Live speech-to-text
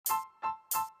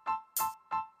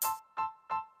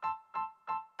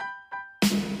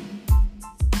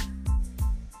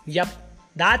Yep,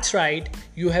 that's right.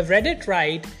 You have read it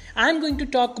right. I'm going to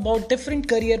talk about different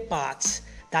career paths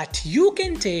that you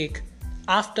can take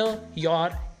after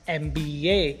your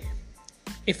MBA.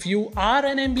 If you are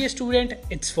an MBA student,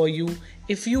 it's for you.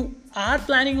 If you are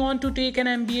planning on to take an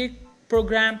MBA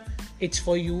program, it's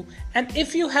for you. And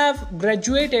if you have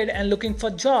graduated and looking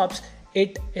for jobs,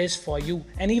 it is for you.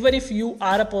 And even if you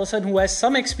are a person who has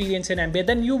some experience in MBA,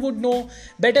 then you would know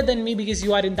better than me because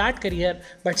you are in that career,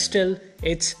 but still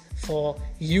it's for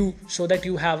you so that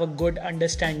you have a good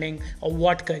understanding of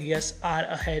what careers are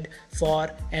ahead for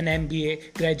an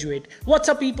MBA graduate. What's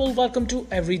up, people? Welcome to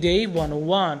Everyday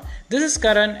 101. This is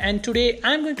Karan, and today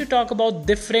I'm going to talk about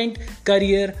different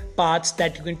career paths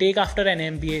that you can take after an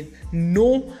MBA.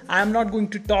 No, I'm not going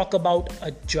to talk about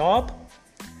a job.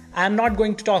 I'm not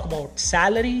going to talk about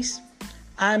salaries.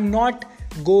 I'm not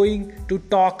going to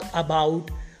talk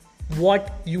about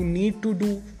what you need to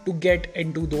do to get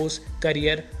into those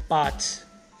career paths.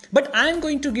 But I'm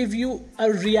going to give you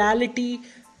a reality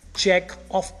check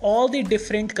of all the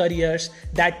different careers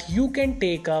that you can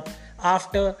take up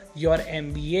after your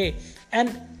MBA.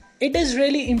 And it is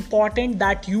really important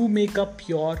that you make up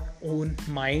your own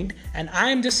mind. And I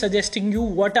am just suggesting you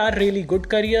what are really good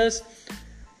careers,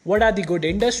 what are the good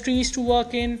industries to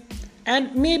work in,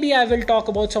 and maybe I will talk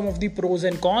about some of the pros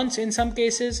and cons in some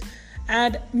cases,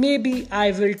 and maybe I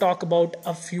will talk about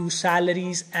a few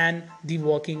salaries and the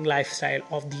working lifestyle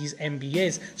of these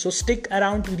MBAs. So stick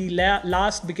around to the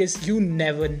last because you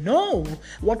never know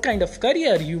what kind of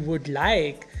career you would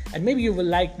like, and maybe you will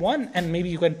like one and maybe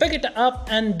you can pick it up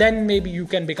and then maybe you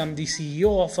can become the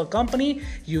CEO of a company.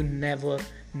 You never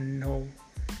know.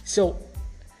 So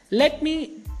let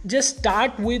me just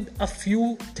start with a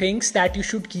few things that you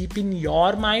should keep in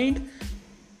your mind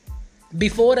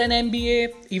before an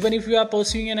MBA. Even if you are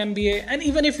pursuing an MBA and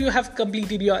even if you have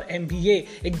completed your MBA,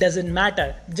 it doesn't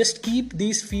matter. Just keep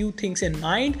these few things in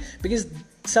mind because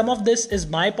some of this is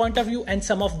my point of view and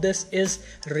some of this is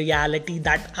reality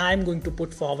that I'm going to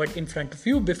put forward in front of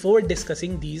you before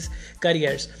discussing these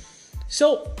careers.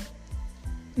 So,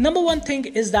 number one thing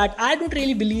is that I don't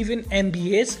really believe in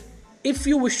MBAs. If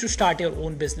you wish to start your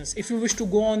own business, if you wish to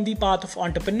go on the path of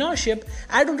entrepreneurship,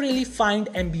 I don't really find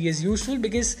MBAs useful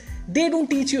because they don't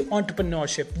teach you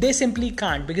entrepreneurship. They simply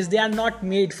can't because they are not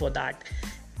made for that.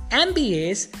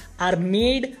 MBAs are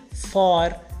made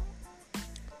for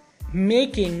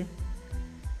making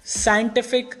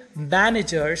scientific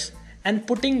managers and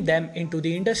putting them into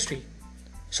the industry.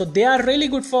 So they are really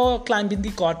good for climbing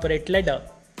the corporate ladder.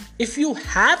 If you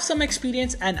have some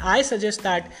experience, and I suggest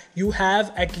that you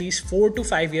have at least 4 to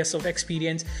 5 years of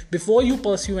experience before you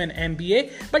pursue an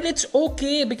MBA, but it's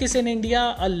okay because in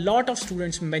India, a lot of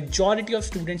students, majority of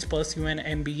students pursue an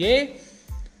MBA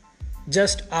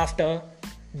just after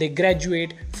they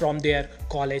graduate from their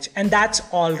college, and that's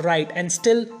all right. And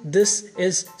still, this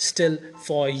is still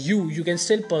for you. You can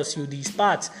still pursue these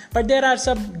paths, but there are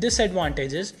some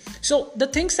disadvantages. So the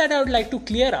things that I would like to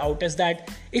clear out is that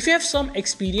if you have some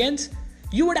experience,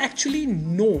 you would actually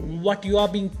know what you are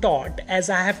being taught, as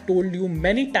I have told you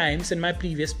many times in my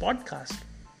previous podcast.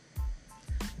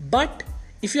 But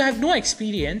if you have no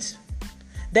experience,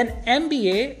 then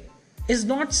MBA is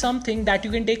not something that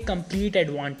you can take complete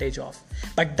advantage of.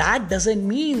 But that doesn't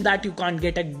mean that you can't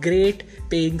get a great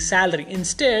paying salary.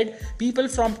 Instead, people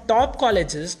from top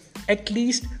colleges, at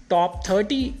least top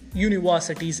 30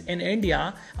 universities in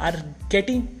India, are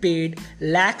getting paid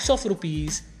lakhs of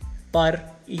rupees per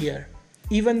year,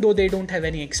 even though they don't have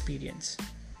any experience.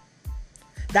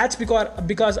 That's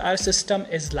because our system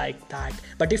is like that.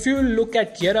 But if you look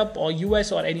at Europe or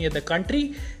US or any other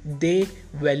country, they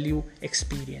value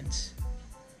experience.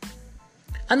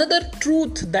 Another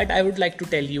truth that I would like to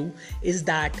tell you is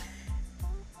that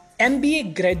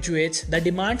MBA graduates, the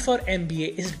demand for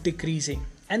MBA is decreasing.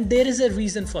 And there is a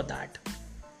reason for that.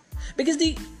 Because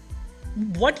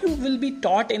what you will be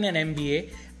taught in an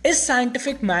MBA is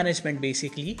scientific management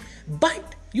basically,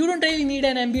 but you don't really need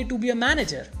an MBA to be a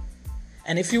manager.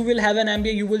 And if you will have an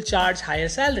MBA, you will charge higher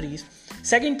salaries.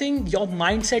 Second thing, your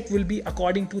mindset will be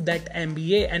according to that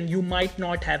MBA, and you might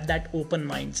not have that open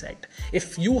mindset.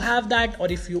 If you have that,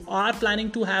 or if you are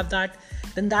planning to have that,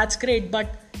 then that's great.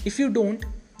 But if you don't,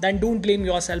 then don't blame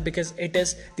yourself because it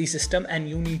is the system and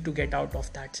you need to get out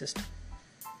of that system.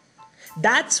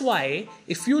 That's why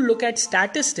if you look at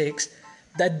statistics,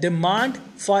 the demand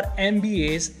for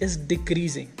MBAs is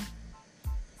decreasing.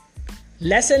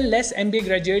 Less and less MBA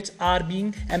graduates are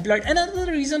being employed.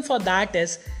 Another reason for that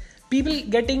is people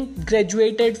getting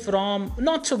graduated from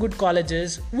not so good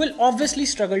colleges will obviously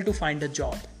struggle to find a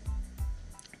job.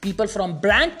 People from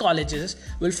brand colleges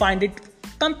will find it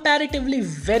comparatively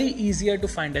very easier to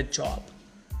find a job.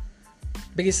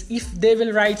 Because if they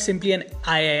will write simply an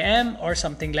IIM or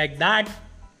something like that,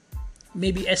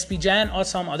 maybe SP Jain or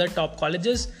some other top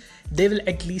colleges, they will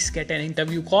at least get an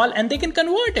interview call and they can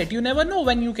convert it. You never know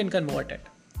when you can convert it.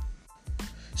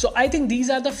 So I think these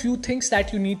are the few things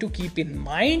that you need to keep in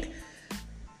mind.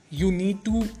 You need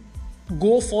to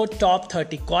go for top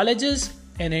 30 colleges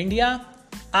in India.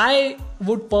 I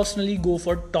would personally go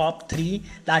for top 3,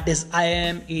 that is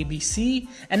IIM, ABC,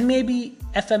 and maybe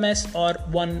FMS or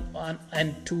 1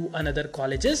 and 2 another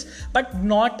colleges, but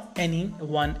not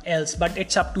anyone else. But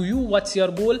it's up to you. What's your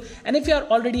goal? And if you are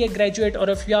already a graduate or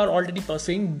if you are already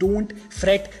pursuing, don't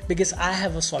fret, because I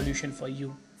have a solution for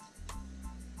you.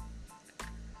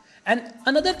 And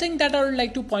another thing that I would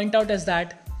like to point out is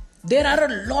that there are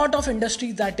a lot of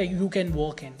industries that you can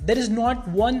work in. There is not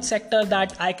one sector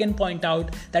that I can point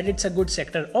out that it's a good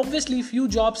sector. Obviously, few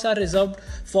jobs are reserved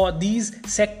for these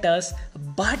sectors,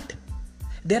 but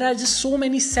there are just so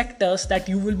many sectors that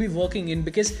you will be working in,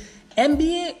 because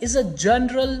MBA is a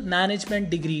general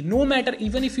management degree. No matter,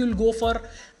 even if you'll go for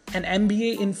an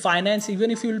MBA in finance,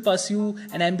 even if you'll pursue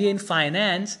an MBA in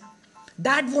finance,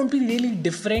 that won't be really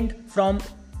different from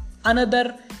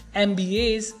another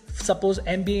MBAs. Suppose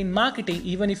MBA in marketing,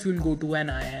 even if you'll go to an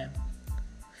IIM.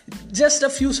 Just a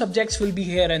few subjects will be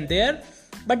here and there,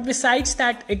 but besides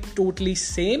that, it's totally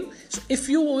same. So if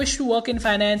you wish to work in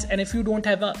finance and if you don't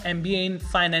have an MBA in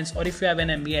finance, or if you have an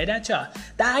MBA in HR,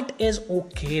 that is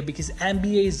okay, because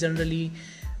MBA is generally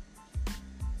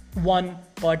one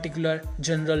particular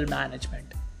general management.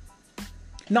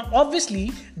 Now,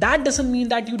 obviously, that doesn't mean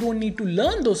that you don't need to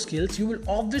learn those skills. You will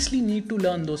obviously need to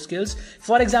learn those skills.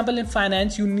 For example, in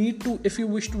finance, you need to, if you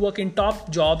wish to work in top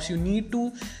jobs, you need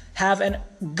to have a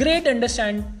great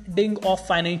understanding of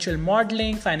financial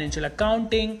modeling, financial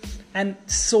accounting, and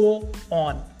so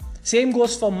on. Same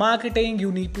goes for marketing.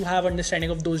 You need to have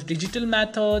understanding of those digital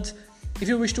methods. If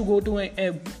you wish to go to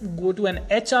an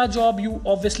HR job, you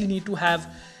obviously need to have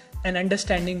an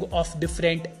understanding of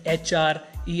different HR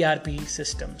ERP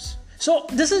systems. So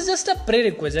this is just a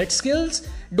prerequisite. Skills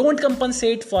don't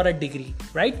compensate for a degree,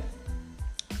 right?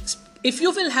 If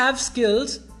you will have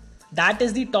skills, that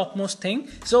is the topmost thing.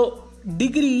 So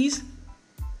degrees,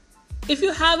 if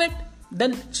you have it,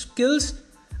 then skills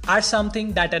are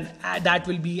something that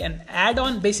will be an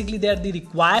add-on. Basically, they are the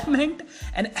requirement,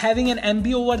 and having an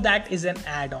MBA over that is an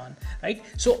add-on, right?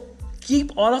 So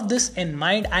keep all of this in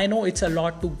mind. I know it's a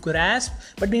lot to grasp,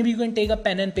 but maybe you can take a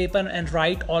pen and paper and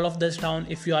write all of this down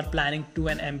if you are planning to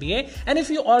an MBA. And if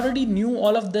you already knew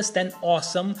all of this, then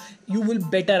awesome. You will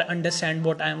better understand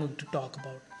what I'm going to talk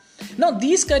about. Now,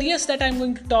 these careers that I'm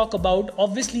going to talk about,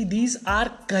 obviously these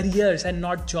are careers and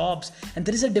not jobs. And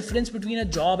there is a difference between a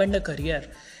job and a career.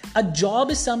 A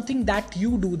job is something that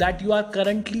you do, that you are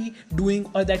currently doing,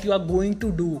 or that you are going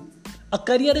to do. A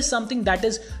career is something that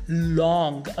is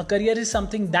long. A career is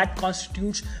something that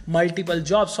constitutes multiple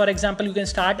jobs. For example, you can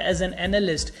start as an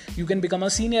analyst. You can become a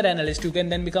senior analyst. You can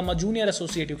then become a junior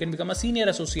associate. You can become a senior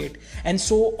associate, and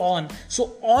so on.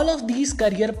 So all of these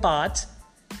career paths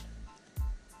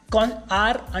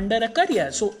are under a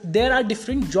career. So there are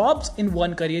different jobs in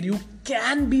one career. You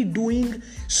can be doing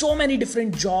so many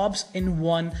different jobs in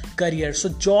one career. So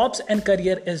jobs and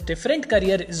career is different.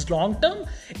 Career is long term.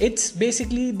 It's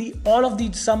basically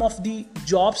some of the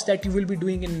jobs that you will be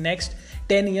doing in next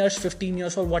 10 years, 15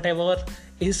 years, or whatever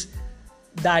is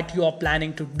that you are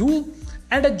planning to do.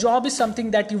 And a job is something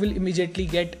that you will immediately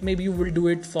get. Maybe you will do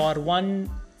it for 1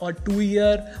 or 2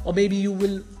 years, or maybe you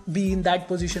will be in that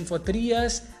position for 3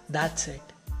 years. That's it.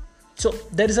 So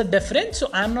there is a difference. So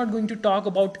I'm not going to talk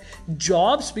about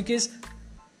jobs, because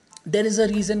there is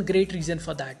a great reason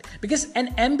for that. Because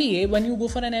an MBA, when you go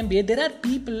for an MBA, there are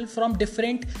people from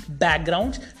different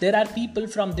backgrounds. There are people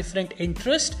from different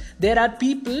interests. There are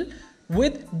people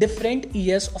with different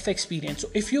years of experience. So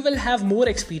if you will have more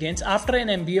experience after an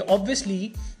MBA,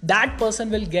 obviously that person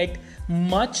will get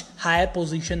much higher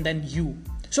position than you.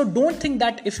 So don't think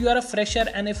that if you are a fresher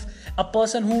and if a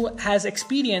person who has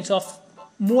experience of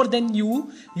more than you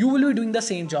will be doing the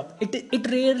same job. It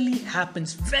rarely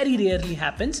happens, very rarely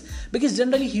happens, because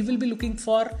generally he will be looking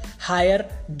for higher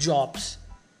jobs.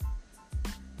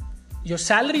 Your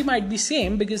salary might be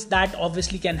same, because that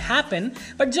obviously can happen,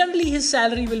 but generally his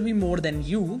salary will be more than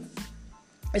you.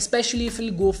 Especially if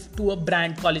you go to a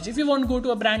brand college. If you want to go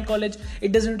to a brand college,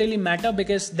 it doesn't really matter,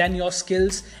 because then your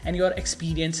skills and your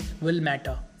experience will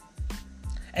matter.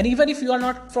 And even if you are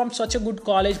not from such a good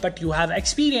college, but you have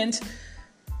experience,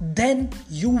 then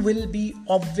you will be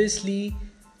obviously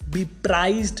be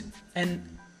prized and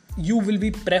you will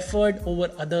be preferred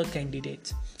over other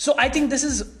candidates. So I think this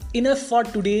is enough for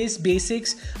today's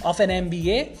basics of an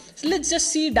MBA. So let's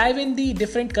just dive in the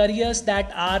different careers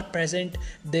that are present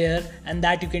there and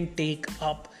that you can take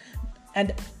up.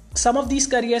 And some of these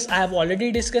careers I have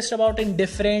already discussed about in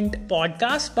different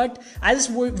podcasts, but I just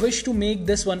wish to make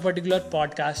this one particular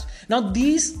podcast. Now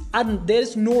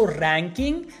there's no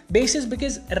ranking basis,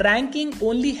 because ranking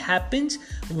only happens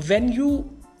when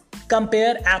you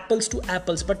compare apples to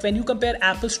apples. But when you compare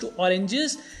apples to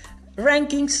oranges,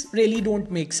 rankings really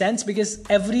don't make sense, because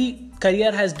every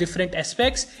career has different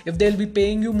aspects. If they'll be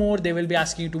paying you more, they will be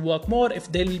asking you to work more.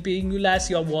 If they'll be paying you less,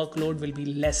 your workload will be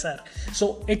lesser.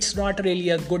 So it's not really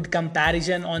a good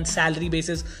comparison on salary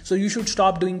basis. So you should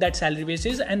stop doing that salary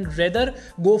basis and rather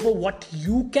go for what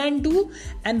you can do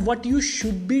and what you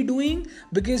should be doing,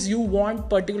 because you want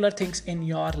particular things in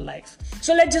your life.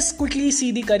 So let's just quickly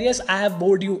see the careers. I have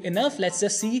bored you enough. Let's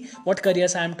just see what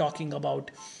careers I am talking about.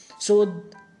 So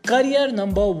career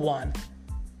number 1,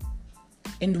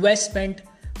 investment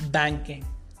banking.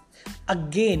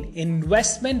 Again,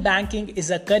 investment banking is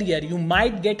a career. You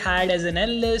might get hired as an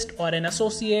analyst or an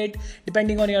associate,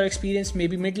 depending on your experience,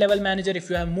 maybe mid-level manager if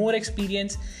you have more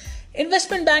experience.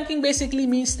 Investment banking basically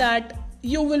means that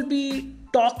you will be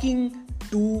talking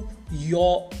to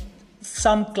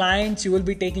some clients, you will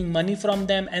be taking money from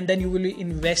them, and then you will be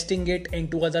investing it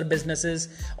into other businesses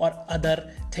or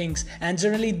other things. And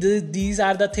generally these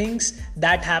are the things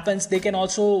that happens. They can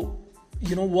also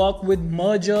work with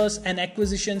mergers and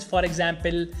acquisitions. For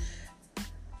example,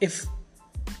 if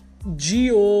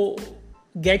Jio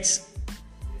gets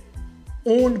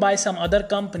owned by some other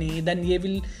company, then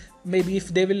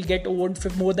if they will get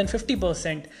owned more than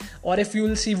 50%. Or if you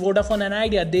will see Vodafone and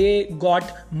Idea, they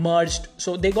got merged.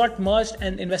 So they got merged,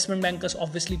 and investment bankers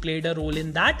obviously played a role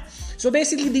in that. So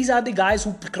basically these are the guys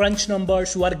who crunch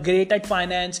numbers, who are great at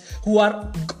finance, who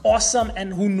are awesome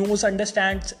and who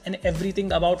understands and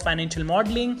everything about financial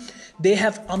modeling. They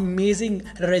have amazing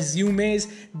resumes.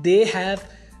 They have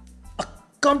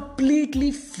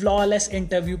completely flawless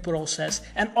interview process,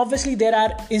 and obviously there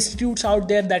are institutes out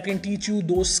there that can teach you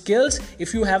those skills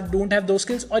if you don't have those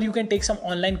skills, or you can take some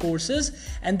online courses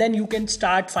and then you can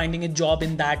start finding a job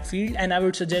in that field. And I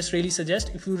would really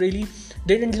suggest, if you really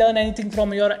didn't learn anything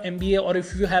from your MBA, or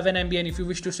if you have an MBA and if you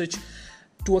wish to switch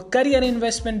to a career in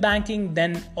investment banking,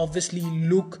 then obviously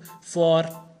look for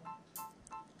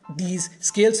these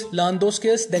skills, learn those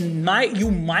skills, then you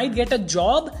might get a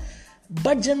job.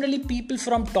 But generally people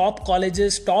from top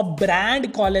colleges, top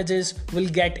brand colleges will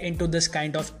get into this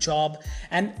kind of job.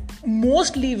 And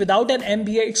mostly without an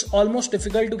MBA, it's almost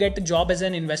difficult to get a job as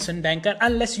an investment banker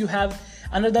unless you have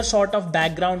another sort of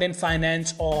background in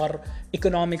finance or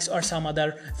economics or some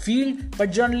other field.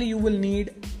 But generally you will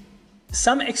need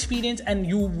some experience, and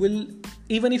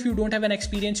even if you don't have an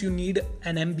experience, you need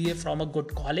an MBA from a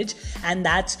good college, and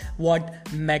that's what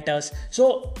matters.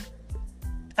 So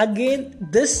again,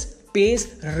 this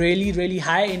pays really, really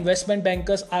high. Investment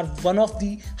bankers are one of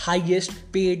the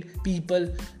highest paid people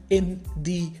in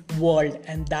the world,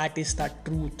 and that is the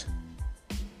truth.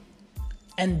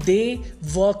 And they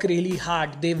work really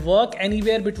hard. They work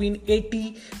anywhere between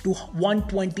 80 to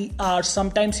 120 hours,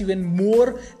 sometimes even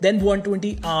more than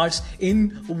 120 hours in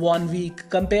 1 week.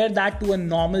 Compare that to a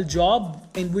normal job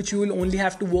in which you will only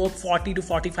have to work 40 to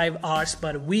 45 hours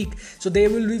per week. So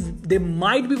they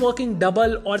might be working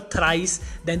double or thrice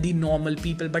than the normal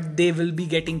people, but they will be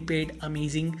getting paid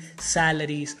amazing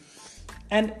salaries.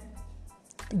 And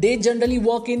they generally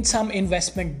work in some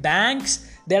investment banks.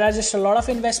 There are just a lot of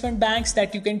investment banks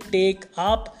that you can take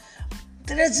up.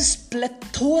 There is this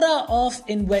plethora of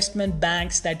investment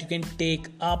banks that you can take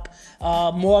up.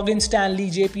 Morgan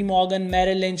Stanley, JP Morgan,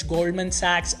 Merrill Lynch, Goldman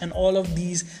Sachs, and all of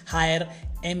these hire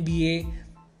MBA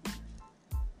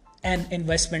and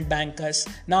investment bankers.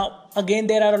 Now, again,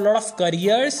 there are a lot of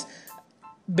careers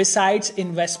besides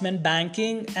investment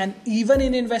banking, and even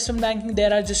in investment banking,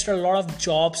 there are just a lot of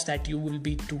jobs that you will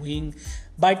be doing.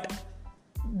 But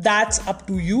that's up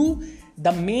to you.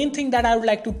 The main thing that I would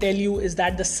like to tell you is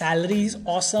that the salary is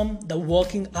awesome. The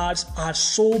working hours are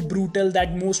so brutal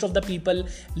that most of the people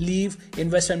leave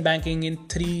investment banking in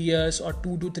 3 years or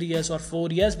 2 to 3 years or 4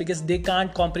 years, because they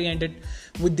can't comprehend it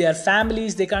with their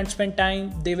families. They can't spend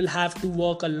time. They will have to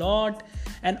work a lot.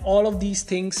 And all of these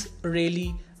things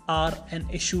really are an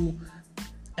issue.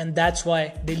 And that's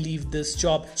why they leave this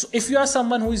job. So if you are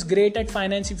someone who is great at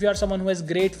finance, if you are someone who has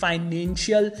great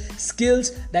financial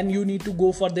skills, then you need to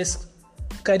go for this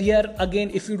career. Again,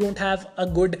 if you don't have a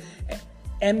good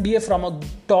MBA from a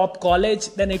top college,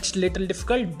 then it's little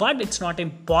difficult, but it's not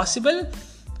impossible.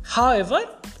 However,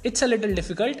 it's a little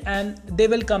difficult, and they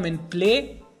will come in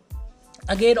play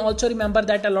Again, also remember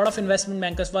that a lot of investment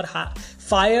bankers were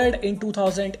fired in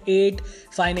 2008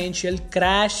 financial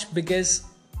crash because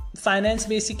finance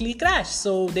basically crashed,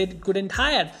 so they couldn't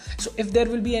hire. So if there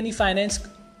will be any finance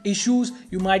issues,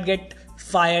 you might get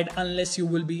fired unless you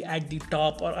will be at the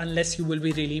top or unless you will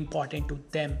be really important to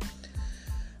them.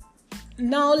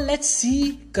 Now let's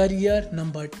see career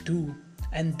number 2,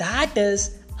 and that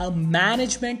is a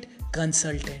management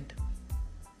consultant.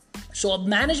 So a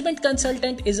management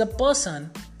consultant is a person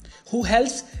who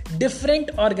helps different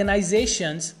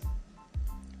organizations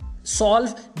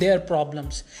solve their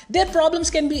problems. Their problems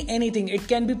can be anything. It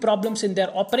can be problems in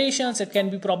their operations, it can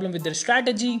be problem with their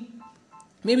strategy.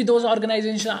 Maybe those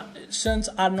organizations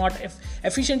are not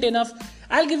efficient enough.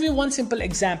 I'll give you one simple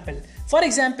example. For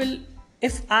example,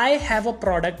 if I have a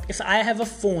product, if I have a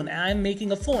phone, and I'm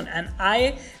making a phone and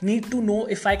I need to know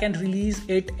if I can release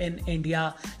it in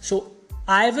India. So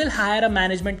I will hire a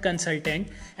management consultant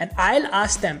and I'll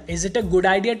ask them, is it a good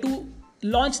idea to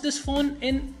launch this phone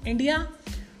in India?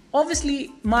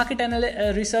 Obviously, market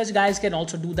research guys can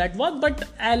also do that work, but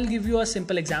I'll give you a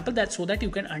simple example that so that you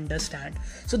can understand.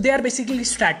 So they are basically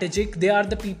strategic. They are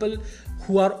the people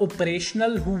who are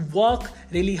operational, who work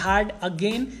really hard.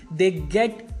 Again, they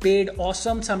get paid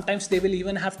awesome. Sometimes they will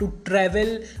even have to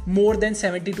travel more than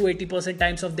 70 to 80%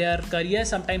 times of their career.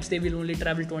 Sometimes they will only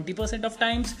travel 20% of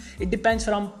times. It depends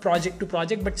from project to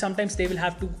project, but sometimes they will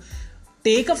have to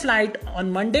take a flight on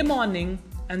Monday morning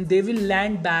and they will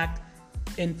land back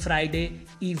in Friday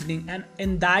evening, and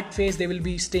in that phase they will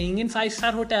be staying in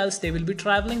 5-star hotels, they will be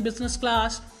traveling business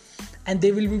class, and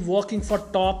they will be working for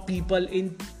top people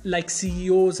in like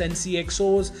CEOs and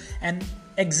CXOs and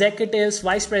executives,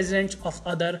 vice presidents of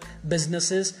other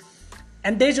businesses,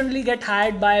 and they generally get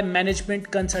hired by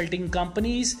management consulting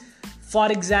companies.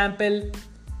 For example,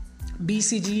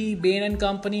 BCG, Bain &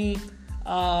 Company,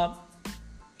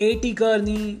 A.T.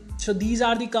 Kearney. So these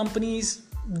are the companies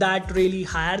that really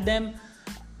hire them.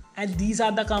 And these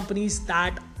are the companies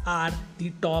that are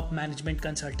the top management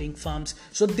consulting firms.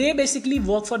 So they basically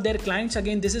work for their clients.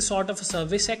 Again, this is sort of a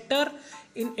service sector.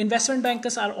 Investment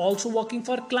bankers are also working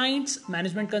for clients.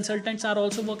 Management consultants are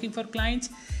also working for clients.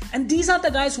 And these are the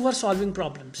guys who are solving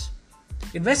problems.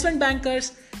 Investment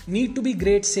bankers need to be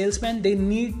great salesmen. They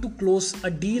need to close a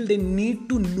deal. They need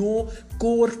to know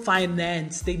core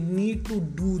finance. They need to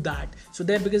do that. So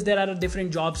because there are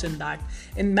different jobs in that.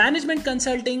 In management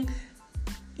consulting,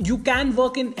 you can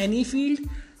work in any field,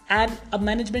 and a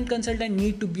management consultant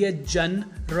need to be a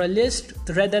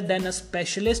generalist rather than a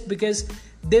specialist, because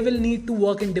they will need to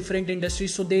work in different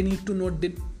industries. So they need to know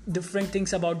different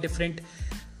things about different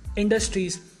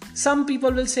industries. Some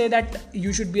people will say that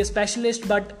you should be a specialist,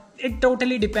 but it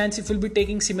totally depends if you'll be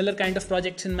taking similar kind of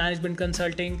projects in management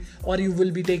consulting or you will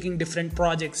be taking different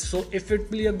projects. So if it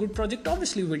will be a good project,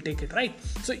 obviously you will take it, right?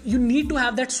 So you need to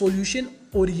have that solution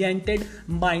oriented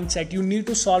mindset. You need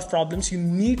to solve problems. You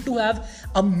need to have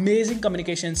amazing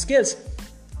communication skills.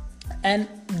 And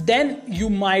then you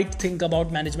might think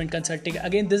about management consulting.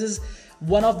 Again, this is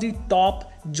one of the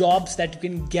top jobs that you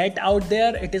can get out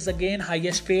there. It is again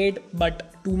highest paid,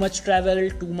 but too much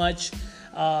travel, too much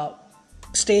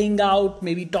staying out,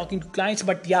 maybe talking to clients.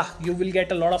 But yeah, you will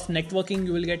get a lot of networking.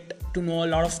 You will get to know a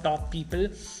lot of top people.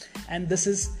 And this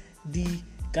is the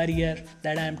career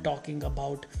that I am talking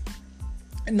about.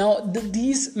 Now,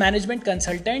 these management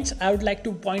consultants, I would like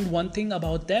to point one thing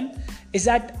about them is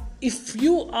that if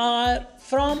you are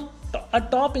from a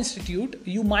top institute,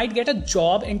 you might get a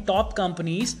job in top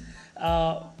companies.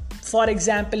 For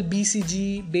example,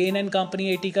 BCG, Bain &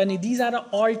 Company, A.T. Kearney, these are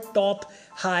all top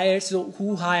hires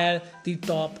who hire the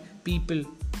top people.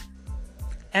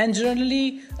 And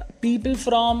generally, people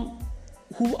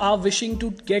who are wishing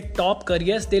to get top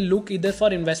careers, they look either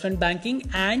for investment banking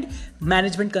and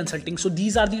management consulting. So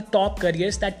these are the top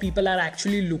careers that people are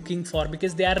actually looking for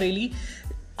because they are really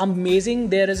amazing.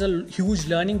 There is a huge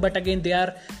learning, but again, they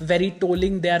are very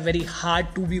tolling. They are very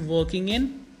hard to be working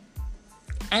in,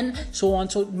 and so on.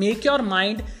 So make your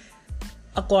mind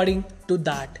according to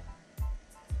that.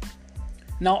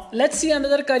 Now let's see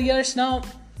another careers. Now,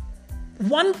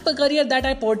 one career that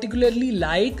I particularly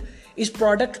like is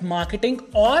product marketing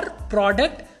or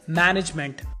product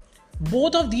management.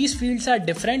 Both of these fields are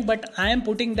different, but I am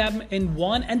putting them in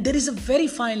one, and there is a very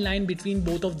fine line between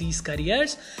both of these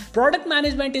careers. Product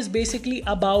management is basically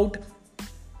about,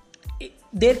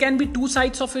 there can be two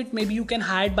sides of it. Maybe you can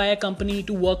hired by a company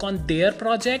to work on their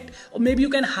project, or maybe you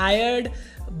can hired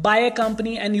by a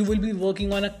company and you will be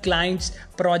working on a client's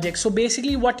project. So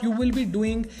basically what you will be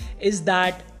doing is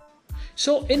that,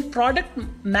 so in product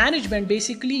management,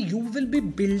 basically you will be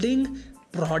building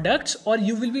products, or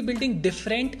you will be building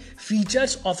different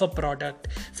features of a product.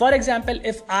 For example,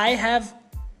 if I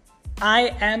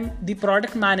am the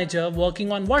product manager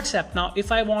working on WhatsApp. Now,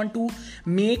 if I want to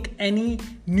make any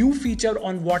new feature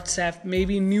on WhatsApp,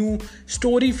 maybe new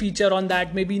story feature on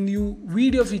that, maybe new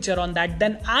video feature on that,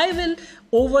 then I will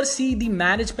oversee the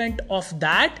management of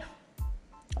that.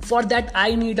 For that,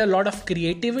 I need a lot of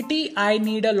creativity. I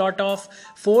need a lot of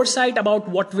foresight about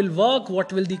what will work,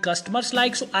 what will the customers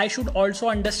like. So I should also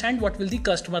understand what will the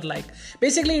customer like.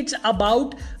 Basically, it's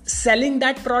about selling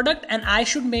that product, and I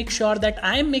should make sure that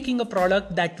I am making a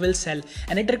product that will sell.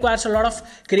 And it requires a lot of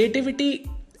creativity.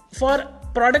 For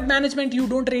product management, you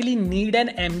don't really need an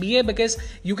MBA, because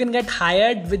you can get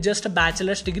hired with just a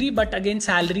bachelor's degree, but again,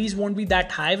 salaries won't be that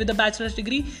high with a bachelor's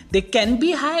degree. They can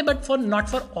be high, but not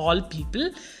for all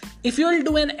people. If you will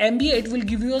do an MBA, it will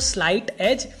give you a slight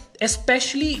edge,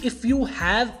 especially if you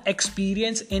have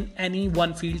experience in any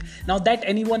one field. Now, that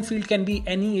any one field can be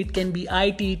it can be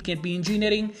IT, it can be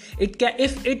engineering.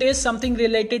 If it is something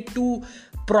related to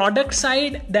product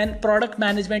side, then product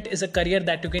management is a career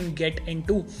that you can get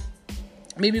into.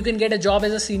 Maybe you can get a job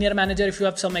as a senior manager if you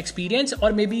have some experience,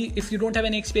 or maybe if you don't have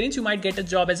any experience, you might get a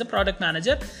job as a product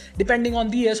manager, depending on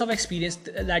the years of experience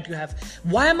that you have.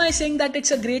 Why am I saying that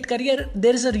it's a great career?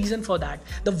 There is a reason for that.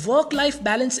 The work-life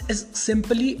balance is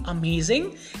simply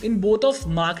amazing in both of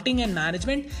marketing and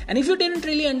management. And if you didn't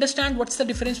really understand what's the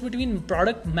difference between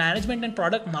product management and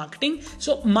product marketing,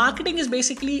 so marketing is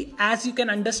basically, as you can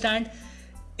understand,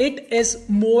 it is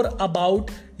more about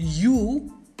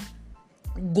you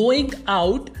going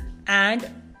out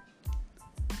and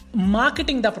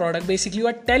marketing the product. Basically, you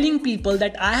are telling people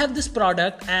that I have this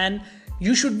product and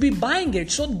you should be buying it.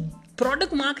 So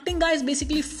product marketing guys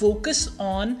basically focus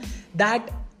on that.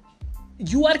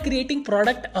 You are creating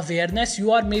product awareness.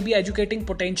 You are maybe educating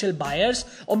potential buyers,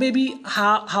 or maybe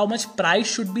how much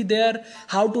price should be there,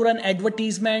 how to run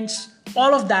advertisements,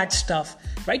 all of that stuff,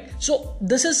 right? So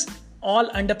this is all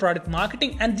under product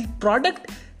marketing, and the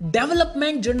product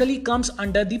development generally comes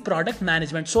under the product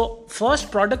management. So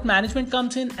first product management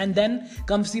comes in, and then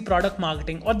comes the product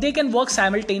marketing, or they can work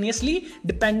simultaneously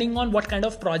depending on what kind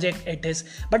of project it is.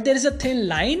 But there is a thin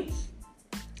line,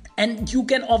 and you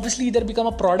can obviously either become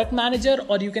a product manager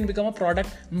or you can become a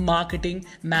product marketing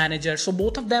manager. So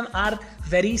both of them are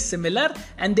very similar,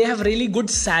 and they have really good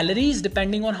salaries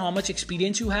depending on how much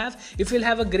experience you have. If you'll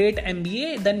have a great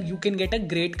MBA, then you can get a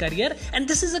great career. And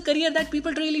this is a career that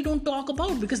people really don't talk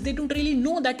about, because they don't really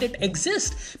know that it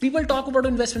exists. People talk about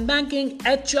investment banking,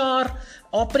 HR,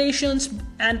 operations,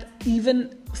 and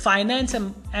even finance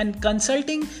and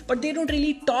consulting, but they don't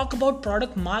really talk about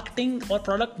product marketing or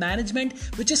product management,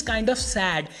 which is kind of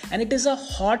sad, and it is a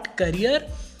hot career.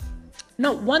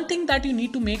 Now, one thing that you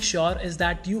need to make sure is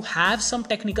that you have some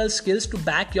technical skills to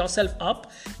back yourself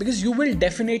up, because you will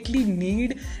definitely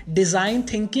need design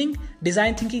thinking.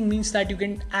 Design thinking means that you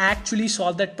can actually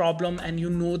solve that problem, and you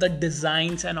know the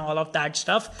designs and all of that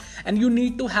stuff. And you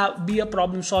need to be a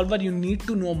problem solver. You need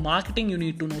to know marketing. You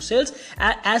need to know sales,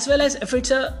 as well as if it's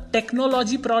a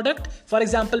technology product, for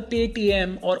example,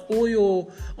 Paytm or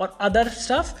Oyo or other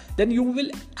stuff, then you will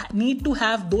need to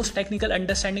have those technical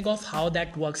understanding of how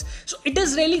that works. So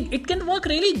it can work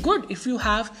really good if you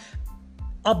have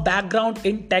a background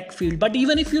in tech field. But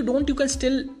even if you don't, you can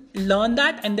still learn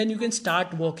that, and then you can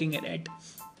start working in it.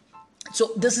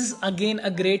 So this is again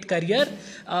a great career.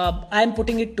 I am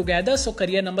putting it together. So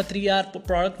career number 3 are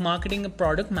product marketing and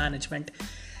product management.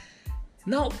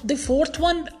 Now the fourth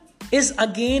one is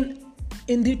again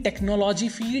in the technology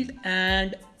field,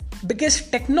 and because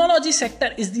technology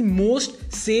sector is the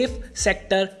most safe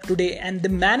sector today, and the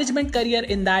management career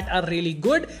in that are really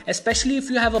good, especially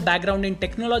if you have a background in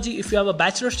technology, if you have a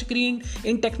bachelor's degree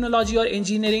in technology or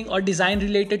engineering or design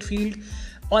related field,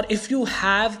 or if you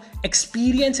have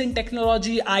experience in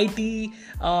technology, IT,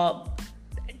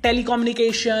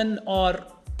 telecommunication, or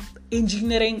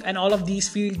engineering and all of these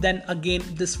fields, then again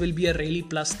this will be a really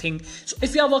plus thing. So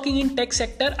if you are working in tech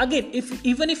sector, again,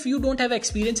 even if you don't have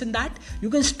experience in that, you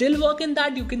can still work in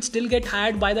that. You can still get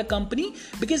hired by the company,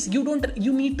 because you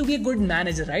need to be a good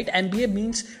manager, right?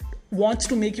 MBA wants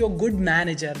to make you a good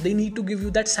manager. They need to give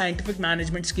you that scientific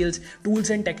management skills, tools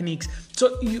and techniques.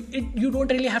 So you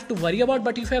don't really have to worry about.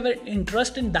 But if you have an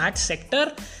interest in that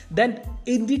sector, then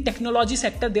in the technology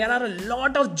sector, there are a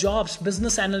lot of jobs.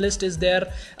 Business analyst is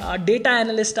there, data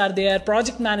analysts are there,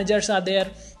 project managers are there.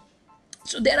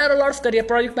 So there are a lot of career.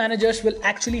 Project managers will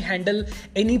actually handle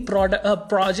any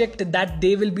project that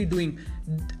they will be doing.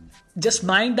 Just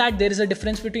mind that there is a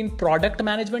difference between product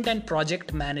management and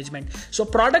project management. So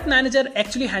product manager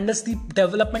actually handles the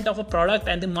development of a product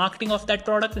and the marketing of that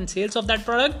product and sales of that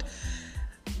product.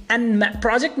 And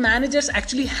project managers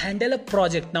actually handle a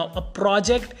project. Now a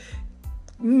project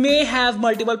may have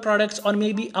multiple products, or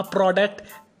maybe a product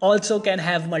also can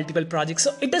have multiple projects.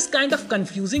 So it is kind of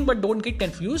confusing, but don't get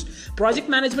confused. Project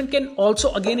management can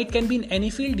also, again, it can be in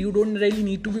any field. You don't really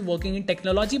need to be working in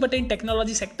technology, but in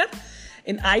technology sector,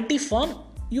 in IT firm,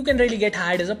 you can really get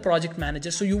hired as a project manager.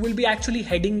 So you will be actually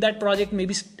heading that project.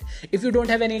 Maybe if you don't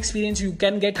have any experience, you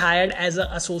can get hired as an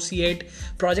associate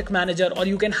project manager, or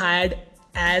you can hired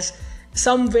as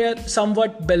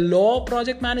somewhat below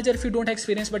project manager if you don't have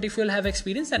experience. But if you'll have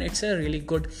experience, then it's a really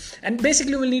good. And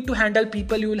basically you will need to handle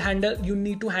people, you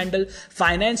need to handle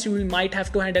finance, might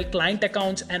have to handle client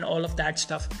accounts and all of that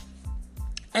stuff.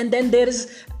 And then there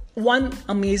is one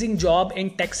amazing job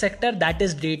in tech sector, that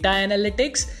is data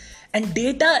analytics. And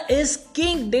data is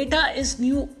king, data is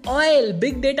new oil.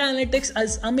 Big data analytics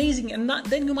is amazing. And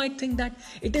then you might think that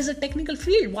it is a technical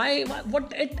field.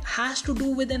 What it has to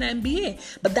do with an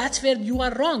MBA? But that's where you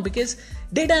are wrong, because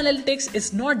data analytics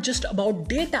is not just about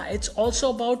data. It's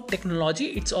also about technology.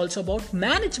 It's also about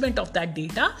management of that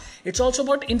data. It's also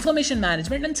about information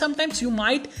management. And sometimes you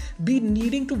might be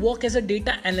needing to work as a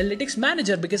data analytics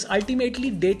manager, because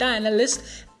ultimately data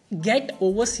analysts get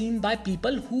overseen by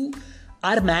people who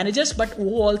are managers, but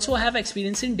who also have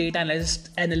experience in data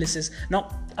analysis. Now,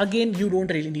 again, you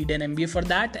don't really need an MBA for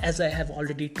that, as I have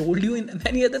already told you in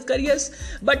many other careers.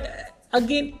 But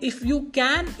again, if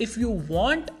you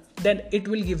want, then it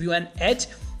will give you an edge.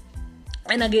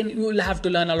 And again, you will have to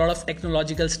learn a lot of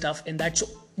technological stuff in that. So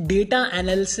data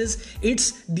analysis,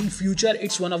 it's the future.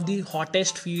 It's one of the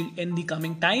hottest field in the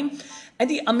coming time. And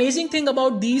the amazing thing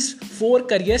about these 4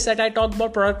 careers that I talked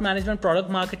about, product management, product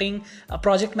marketing,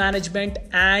 project management,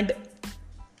 and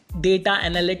data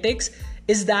analytics,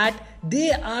 is that they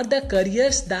are the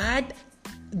careers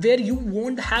where you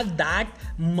won't have that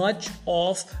much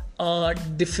of a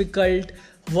difficult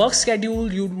work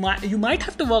schedule. You might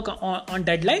have to work on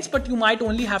deadlines, but you might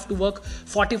only have to work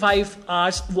 45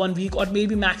 hours 1 week, or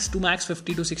maybe max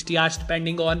 50 to 60 hours,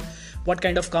 depending on what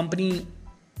kind of company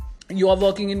you are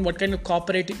working in, what kind of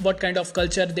what kind of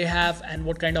culture they have, and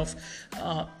what kind of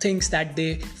things that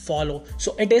they follow.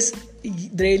 So it is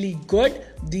really good.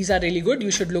 These are really good.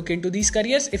 You should look into these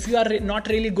careers. If you are not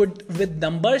really good with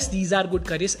numbers, these are good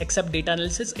careers. Except data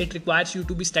analysis, it requires you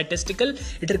to be statistical.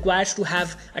 It requires to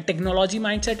have a technology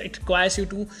mindset. It requires you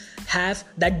to have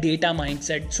that data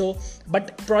mindset. So,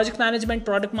 but project management,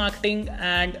 product marketing,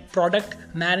 and product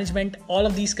management, all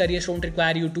of these careers don't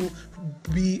require you to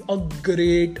be a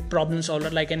great problem solver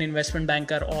like an investment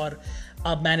banker or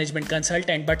a management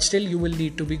consultant, but still you will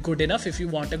need to be good enough if you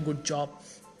want a good job,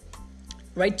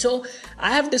 right? So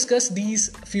I have discussed these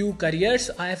few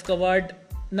careers. I have covered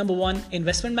number 1,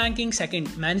 investment banking;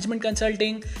 2nd, management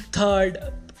consulting;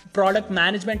 3rd, product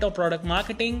management or product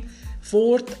marketing;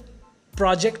 4th,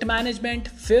 project management;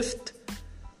 5th,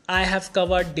 I have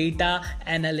covered data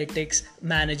analytics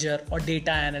manager or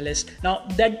data analyst. Now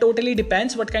that totally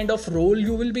depends what kind of role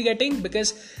you will be getting,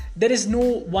 because there is no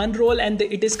one role and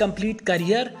it is complete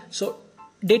career. So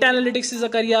data analytics is a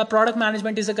career, product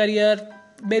management is a career.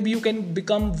 Maybe you can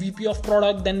become VP of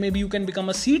product, then maybe you can become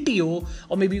a CTO,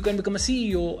 or maybe you can become a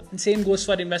CEO. And same goes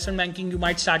for investment banking. You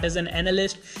might start as an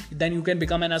analyst, then you can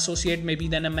become an associate, maybe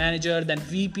then a manager, then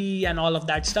VP, and all of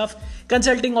that stuff.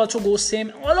 Consulting also goes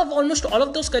same. Almost all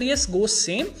of those careers go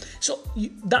same. So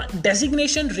the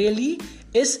designation really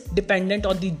is dependent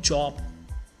on the job.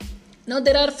 Now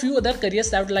there are a few other careers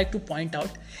that I would like to point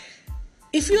out.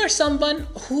 If you are someone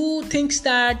who thinks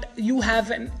that you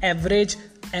have an average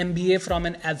MBA from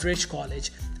an average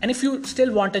college, and if you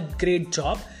still want a great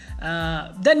job,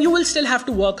 then you will still have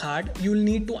to work hard. You will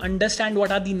need to understand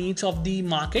what are the needs of the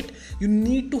market. You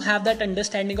need to have that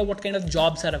understanding of what kind of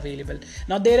jobs are available.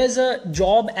 Now there is a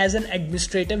job as an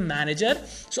administrative manager.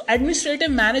 So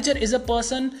administrative manager is a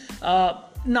person,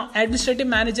 now administrative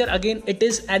manager, again, it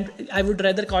is, and I would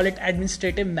rather call it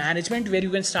administrative management, where you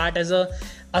can start as a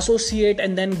associate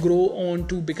and then grow on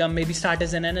to become, maybe start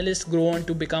as an analyst, grow on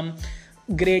to become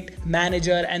great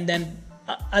manager, and then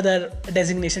other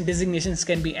designations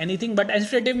can be anything. But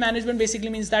administrative management basically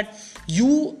means that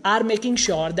you are making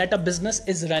sure that a business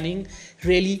is running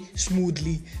really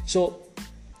smoothly. So,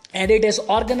 and it is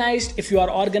organized. If you are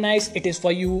organized, it is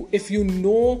for you. If you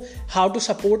know how to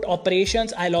support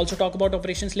operations, I'll also talk about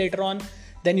operations later on,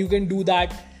 then you can do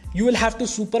that. You will have to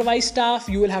supervise staff,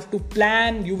 you will have to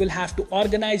plan, you will have to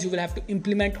organize, you will have to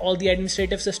implement all the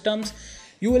administrative systems,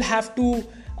 you will have to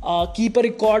keep a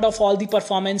record of all the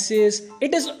performances.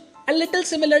 It is a little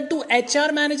similar to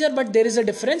HR manager, but there is a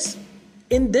difference.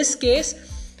 In this case,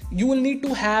 you will need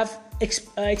to have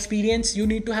experience, you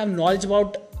need to have knowledge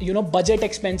about budget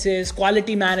expenses,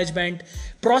 quality management,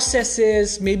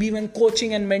 processes, maybe even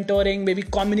coaching and mentoring, maybe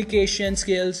communication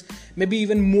skills, maybe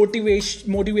even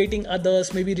motivating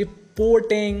others, maybe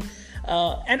reporting,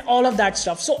 and all of that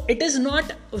stuff. So it is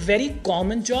not a very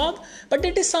common job, but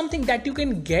it is something that you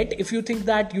can get if you think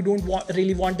that you don't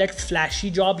really want that flashy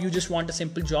job, you just want a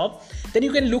simple job. Then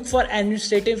you can look for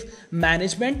administrative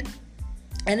management.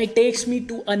 And it takes me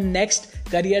to a next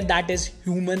career, that is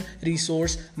human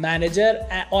resource manager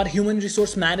or human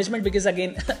resource management, because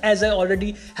again, as I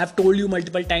already have told you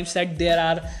multiple times, that there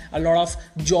are a lot of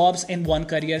jobs in one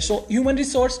career. So human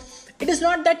resource, it is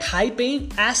not that high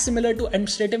paying as similar to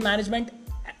administrative management.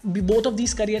 Both of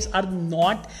these careers are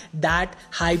not that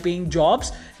high paying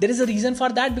jobs. There is a reason for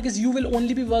that, because you will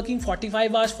only be working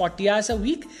 45 hours, 40 hours a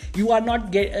week. You are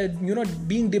not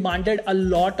being demanded a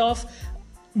lot of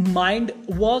mind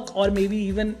work, or maybe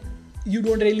even you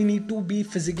don't really need to be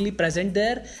physically present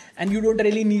there, and you don't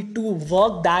really need to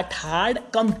work that hard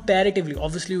comparatively.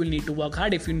 Obviously you will need to work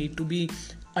hard if you need to be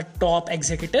a top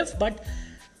executive, but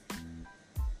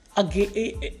again,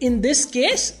 in this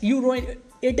case,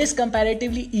 it is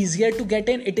comparatively easier to get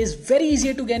in. It is very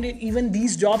easier to get in. Even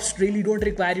these jobs really don't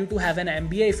require you to have an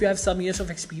MBA. If you have some years of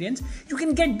experience, you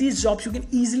can get these jobs. You can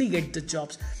easily get the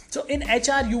jobs. So in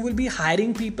HR, you will be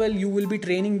hiring people, you will be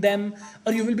training them,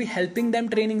 or you will be helping them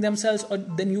training themselves, or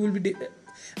then you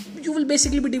will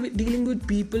basically be dealing with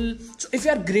people. So if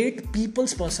you are a great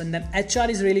people's person, then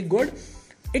HR is really good.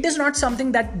 It is not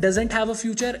something that doesn't have a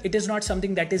future. It is not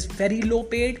something that is very low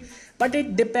paid, but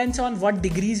it depends on what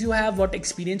degrees you have, what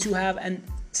experience you have, and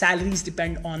salaries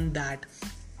depend on that.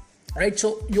 Right?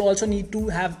 So you also need to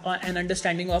have an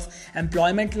understanding of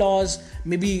employment laws.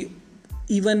 Maybe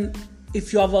even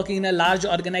if you are working in a large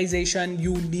organization,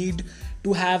 you need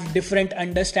to have different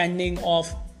understanding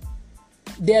of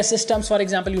their systems. For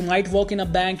example, you might work in a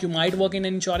bank, you might work in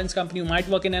an insurance company, you might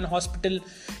work in a hospital,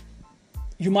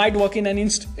 you might work in an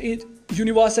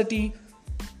university.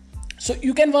 So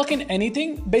you can work in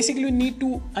anything. Basically, you need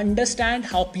to understand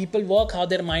how people work, how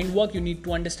their mind work. You need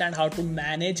to understand how to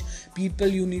manage people.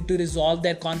 You need to resolve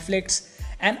their conflicts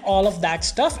and all of that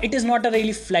stuff. It is not a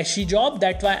really flashy job.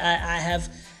 That's why I have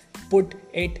put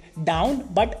it down.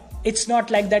 But it's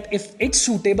not like that if it's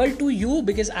suitable to you,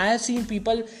 because I have seen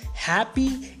people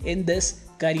happy in this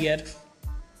career.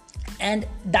 And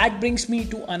that brings me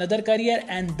to another career,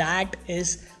 and that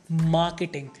is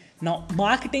marketing. Now,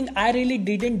 marketing, I really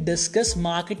didn't discuss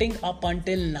marketing up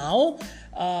until now,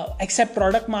 except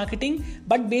product marketing.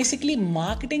 But basically,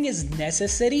 marketing is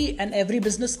necessary, and every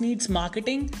business needs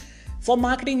marketing. For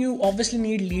marketing, you obviously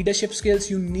need leadership skills.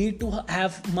 You need to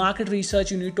have market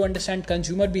research. You need to understand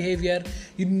consumer behavior.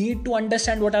 You need to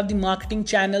understand what are the marketing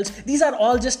channels. These are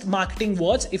all just marketing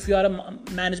words. If you are a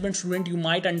management student, you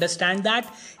might understand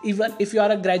that. Even if you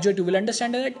are a graduate, you will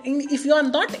understand that. And if you are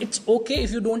not, it's okay.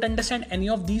 If you don't understand any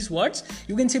of these words,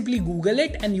 you can simply Google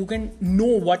it and you can know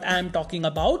what I am talking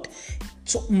about.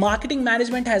 So marketing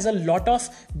management has a lot of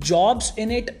jobs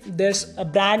in it. There's a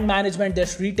brand management,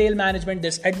 there's retail management,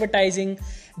 there's advertising,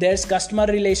 there's customer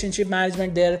relationship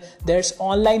management, there's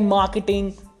online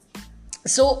marketing.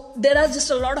 So there are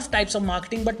just a lot of types of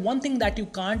marketing, but one thing that you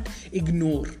can't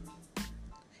ignore,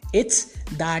 it's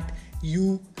that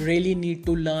you really need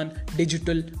to learn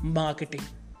digital marketing.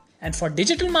 And for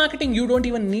digital marketing, you don't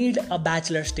even need a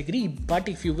bachelor's degree. But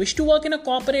if you wish to work in a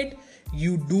corporate,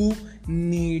 you do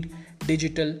need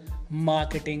digital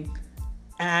marketing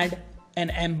and an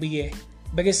MBA,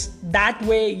 because that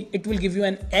way it will give you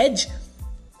an edge.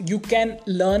 You can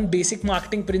learn basic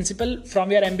marketing principle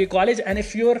from your MBA college, and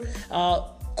if your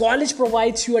college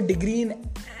provides you a degree in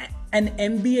an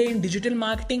MBA in digital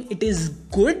marketing, it is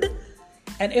good.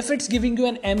 And if it's giving you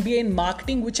an MBA in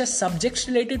marketing which has subjects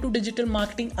related to digital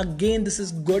marketing, again, this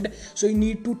is good. So you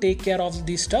need to take care of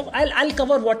this stuff. I'll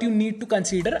cover what you need to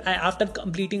consider. After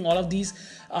completing all of these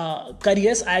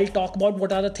careers, I'll talk about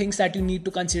what are the things that you need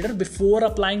to consider before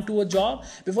applying to a job,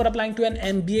 before applying to an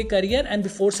MBA career, and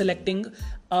before selecting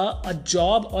a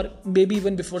job, or maybe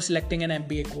even before selecting an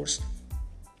MBA course.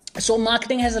 So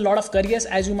marketing has a lot of careers,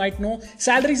 as you might know.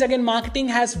 Salaries, again, marketing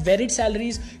has varied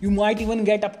salaries. You might even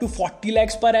get up to 40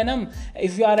 lakhs per annum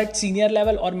if you are at senior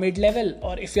level or mid level,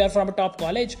 or if you are from a top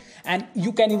college, and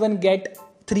you can even get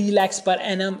 3 lakhs per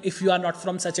annum if you are not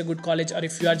from such a good college, or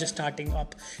if you are just starting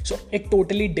up. So it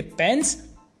totally depends.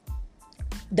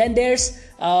 Then there's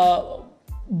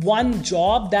one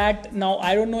job that now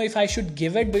I don't know if I should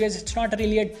give it, because it's not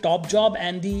really a top job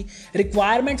and the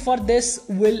requirement for this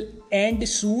will end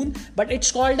soon, but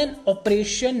it's called an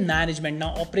operation management.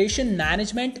 Now, operation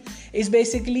management is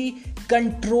basically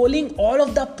controlling all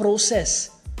of the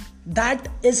process that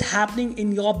is happening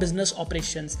in your business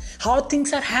operations, how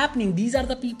things are happening. These are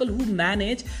the people who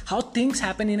manage how things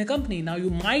happen in a company. Now you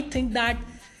might think that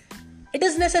it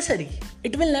is necessary,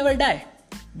 it will never die,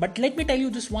 but let me tell you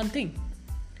just one thing.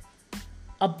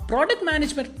 A product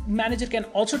manager can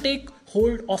also take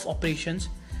hold of operations.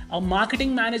 A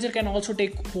marketing manager can also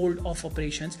take hold of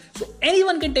operations. So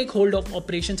anyone can take hold of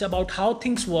operations about how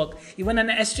things work. Even an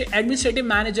administrative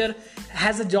manager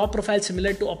has a job profile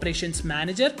similar to operations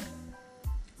manager.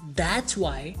 That's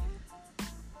why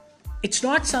it's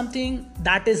not something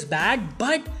that is bad,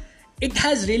 but it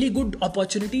has really good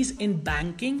opportunities in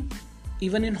banking,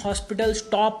 even in hospitals,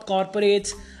 top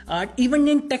corporates, even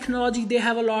in technology, they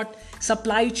have a lot.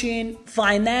 Supply chain,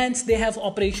 finance, they have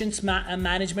operations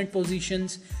management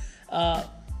positions.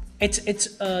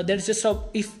 There's just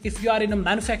if you are in a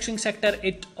manufacturing sector,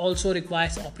 it also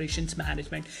requires operations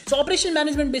management. So operations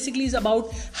management basically is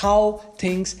about how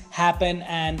things happen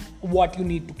and what you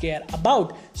need to care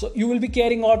about. So you will be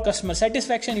caring about customer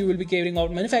satisfaction, you will be caring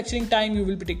about manufacturing time, you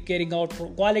will be caring about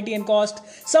quality and cost.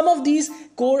 Some of these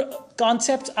core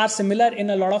concepts are similar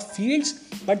in a lot of fields,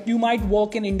 but you might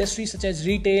work in industries such as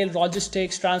retail,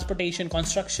 logistics, transportation,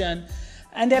 construction.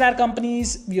 And there are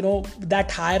companies,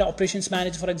 that hire operations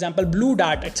manager. For example, Blue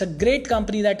Dart. It's a great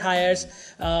company that hires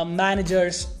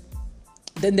managers.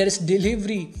 Then there is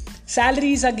delivery.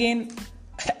 Salaries again,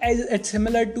 it's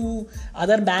similar to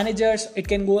other managers. It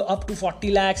can go up to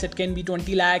 40 lakhs. It can be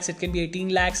 20 lakhs. It can be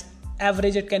 18 lakhs.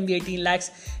 Average, it can be 18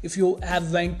 lakhs if you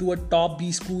have went to a top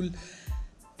B school.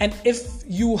 And if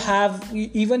you have,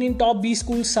 even in top B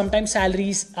schools, sometimes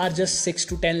salaries are just 6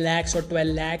 to 10 lakhs or 12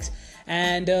 lakhs.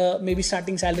 And maybe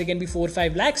starting salary can be 4 or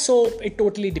 5 lakhs. So it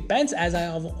totally depends, as I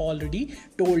have already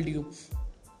told you.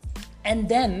 And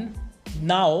then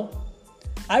now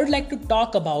I would like to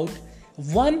talk about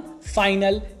one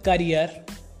final career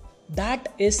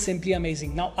that is simply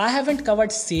amazing. Now I haven't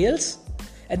covered sales,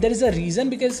 and there is a reason,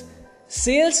 because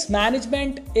sales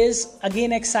management is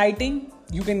again exciting.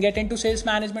 You can get into sales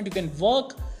management, you can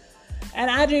work,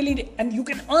 and you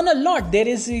can earn a lot. There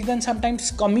is even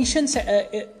sometimes commissions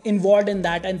involved in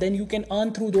that, and then you can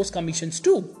earn through those commissions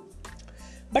too.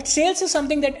 But sales is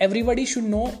something that everybody should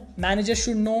know, managers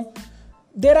should know.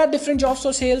 There are different jobs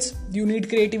for sales. You need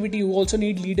creativity, you also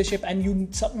need leadership, and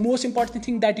most important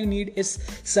thing that you need is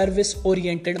service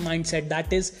oriented mindset.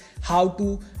 That is how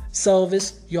to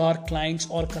service your clients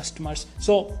or customers.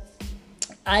 So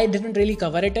I didn't really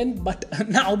cover it but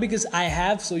now because I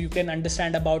have, so you can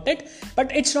understand about it.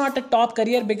 But it's not a top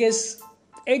career because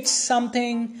it's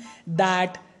something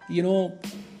that,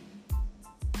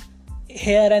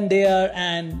 here and there,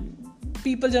 and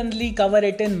people generally cover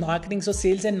it in marketing. So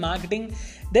sales and marketing,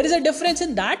 there is a difference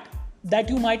in that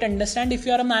you might understand if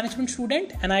you are a management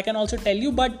student, and I can also tell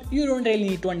you, but you don't really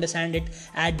need to understand it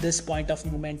at this point of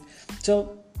moment.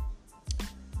 So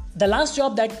the last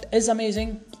job that is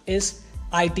amazing is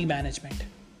IT management.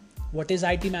 What is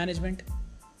IT management?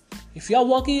 If you are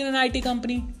working in an IT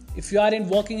company, if you are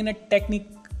working in a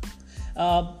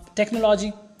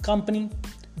technology company,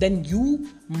 then you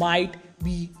might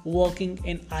be working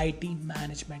in IT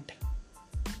management.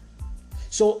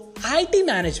 So IT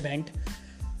management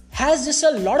has just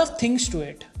a lot of things to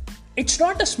it. It's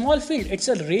not a small field, it's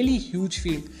a really huge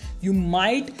field. You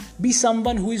might be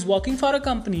someone who is working for a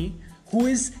company who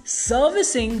is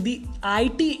servicing the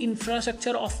IT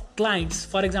infrastructure of clients.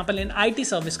 For example, an IT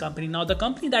service company. Now the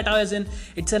company that I was in,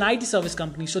 it's an IT service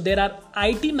company. So there are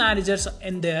IT managers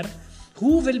in there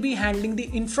who will be handling the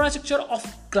infrastructure of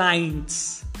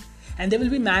clients, and they will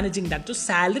be managing that. So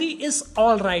salary is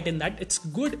all right in that. It's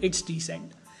good, it's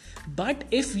decent. But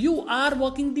if you are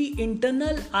working the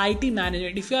internal IT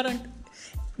management, if you are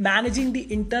managing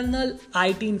the internal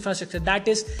IT infrastructure, that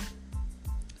is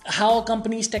how a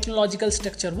company's technological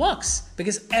structure works,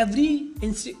 because every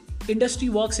industry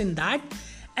works in that,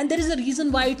 and there is a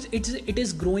reason why it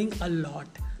is growing a lot,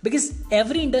 because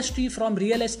every industry, from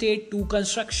real estate to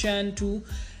construction to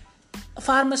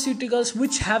pharmaceuticals,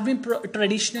 which have been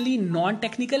traditionally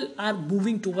non-technical, are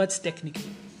moving towards technical.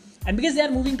 And because they are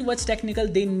moving towards technical,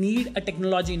 they need a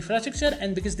technology infrastructure,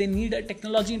 and because they need a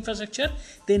technology infrastructure,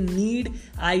 they need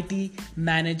IT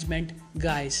management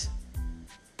guys.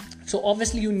 So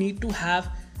obviously you need to have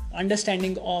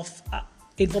understanding of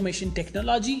information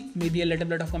technology, maybe a little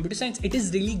bit of computer science. It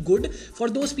is really good for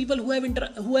those people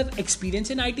who have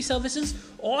experience in IT services,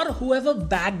 or who have a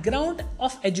background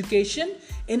of education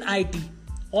in IT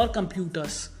or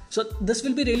computers. So this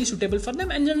will be really suitable for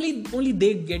them, and generally only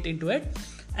they get into it.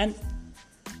 And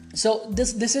So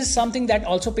this is something that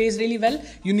also pays really well.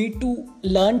 You need to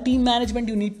learn team management,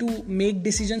 you need to make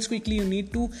decisions quickly, you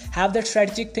need to have that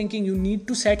strategic thinking, you need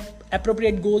to set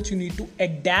appropriate goals, you need to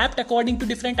adapt according to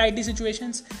different IT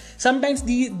situations. Sometimes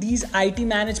these IT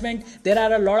management, there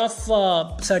are a lot of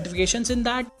certifications in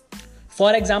that.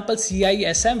 For example,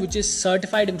 CISM, which is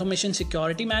Certified Information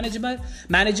Security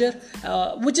Manager,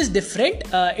 which is different.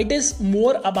 It is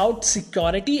more about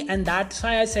security, and that's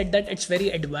why I said that it's very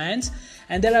advanced.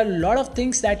 And there are a lot of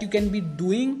things that you can be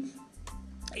doing.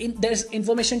 There's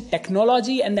information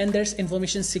technology, and then there's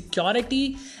information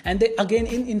security, and again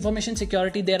in information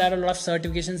security there are a lot of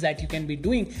certifications that you can be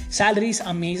doing. Salary is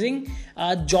amazing,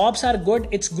 jobs are good,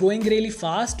 it's growing really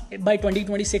fast. By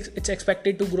 2026 it's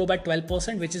expected to grow by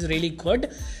 12%, which is really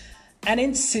good. And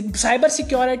in cyber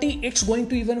security it's going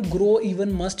to even grow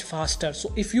even much faster.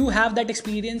 So if you have that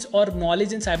experience or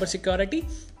knowledge in cyber security,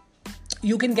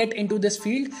 you can get into this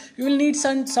field. You will need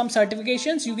some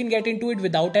certifications. You can get into it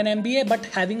without an MBA, but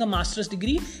having a master's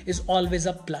degree is always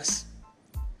a plus.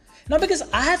 Now, because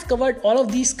I have covered all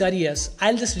of these careers,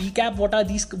 I'll just recap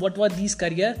what were these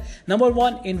careers. Number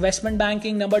 1, investment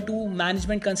banking. Number 2,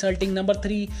 management consulting. Number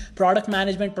 3, product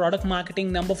management, product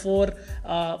marketing. Number 4,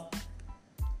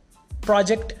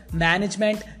 project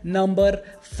management. Number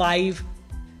 5,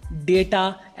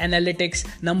 data analytics.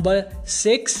 Number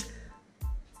 6,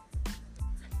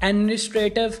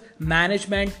 administrative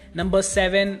management. Number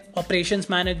 7, operations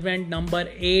management. Number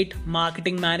 8,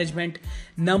 marketing management.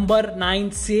 Number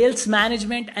 9, sales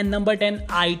management. And number 10,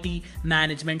 IT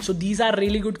management. So these are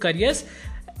really good careers.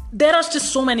 There are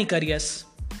just so many careers,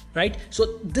 right?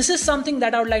 So this is something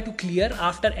that I would like to clear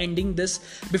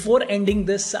before ending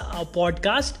this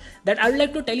podcast, that I would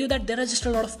like to tell you that there are just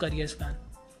a lot of careers, man.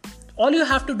 All you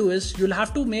have to do is you'll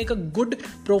have to make a good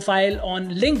profile on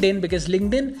LinkedIn, because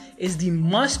LinkedIn is the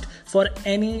must for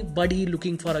anybody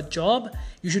looking for a job.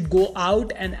 You should go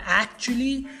out and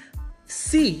actually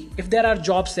see if there are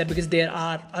jobs there, because there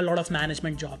are a lot of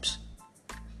management jobs.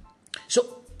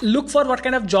 So look for what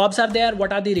kind of jobs are there,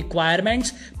 what are the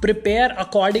requirements, prepare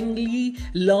accordingly,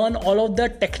 learn all of the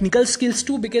technical skills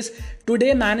too, because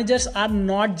today managers are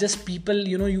not just people,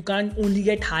 you can't only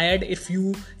get hired if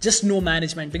you just know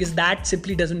management, because that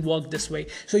simply doesn't work this way.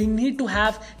 So you need to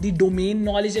have the domain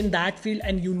knowledge in that field,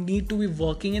 and you need to be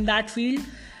working in that field.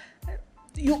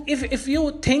 If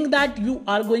you think that you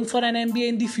are going for an MBA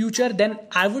in the future, then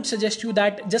I would suggest you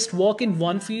that just work in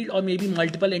one field or maybe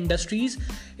multiple industries.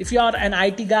 If you are an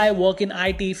IT guy, work in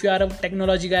IT. If you are a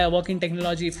technology guy, work in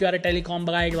technology. If you are a telecom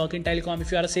guy, work in telecom.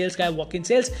 If you are a sales guy, work in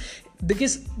sales,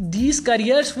 because these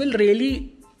careers will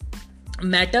really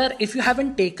matter. If you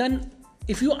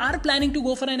are planning to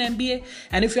go for an MBA,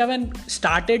 and if you haven't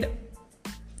started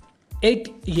it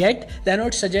yet, then I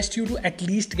would suggest you to at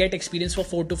least get experience for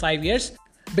 4 to 5 years,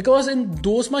 because in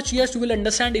those much years you will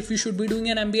understand if you should be doing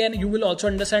an MBA, and you will also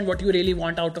understand what you really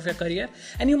want out of your career,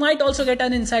 and you might also get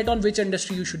an insight on which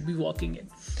industry you should be working in.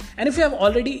 And if you have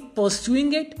already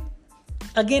pursuing it,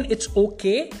 again, it's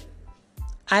okay.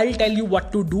 I'll tell you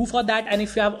what to do for that, and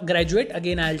if you have graduate,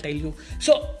 again I'll tell you.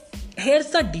 So here's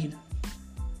the deal.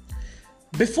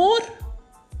 Before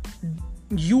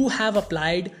you have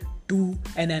applied to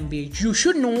an MBA, you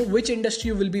should know which industry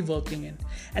you will be working in.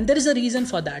 And there is a reason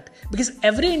for that, because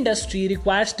every industry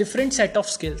requires different set of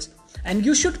skills, and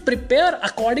you should prepare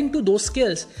according to those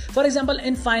skills. For example,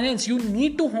 in finance, you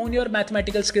need to hone your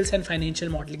mathematical skills and financial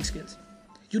modeling skills.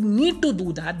 You need to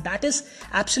do that. That is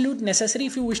absolute necessary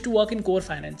if you wish to work in core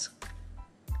finance.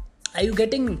 Are you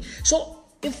getting me? So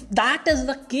if that is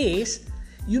the case,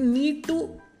 you need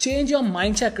to change your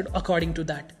mindset according to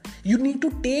that. You need to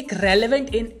take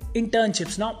relevant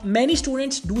internships. Now, many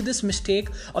students do this mistake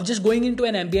of just going into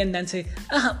an MBA and then say,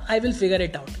 I will figure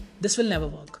it out. This will never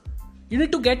work. You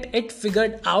need to get it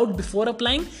figured out before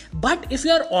applying. But if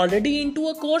you are already into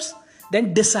a course,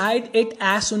 then decide it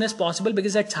as soon as possible,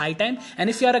 because it's high time. And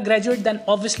if you are a graduate, then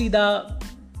obviously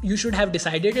you should have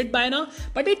decided it by now.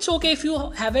 But it's okay if you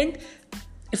haven't.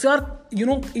 If you are,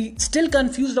 still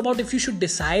confused about if you should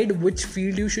decide which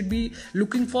field you should be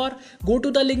looking for, go to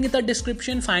the link in the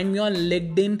description, find me on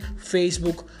LinkedIn,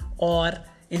 Facebook, or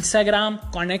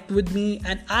Instagram, connect with me,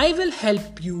 and I will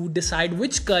help you decide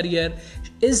which career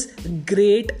is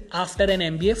great after an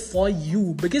MBA for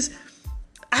you, because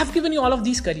I have given you all of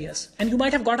these careers and you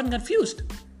might have gotten confused,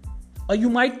 or you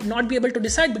might not be able to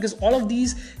decide, because all of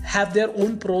these have their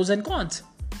own pros and cons.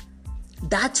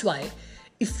 That's why,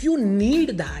 if you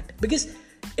need that, because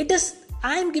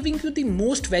I am giving you the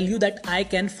most value that I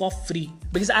can for free,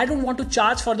 because I don't want to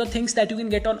charge for the things that you can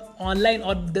get on online,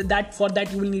 or that for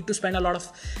that you will need to spend a lot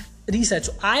of research.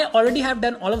 So I already have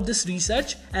done all of this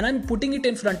research and I'm putting it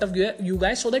in front of you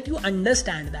guys so that you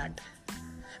understand that.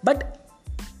 But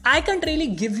I can't really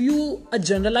give you a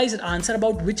generalized answer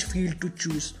about which field to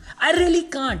choose. I really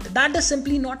can't. That is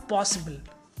simply not possible.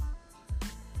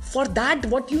 For that,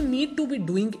 what you need to be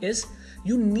doing is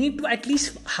you need to at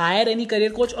least hire any career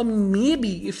coach, or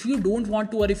maybe if you don't want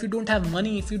to, or if you don't have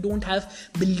money, if you don't have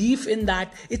belief in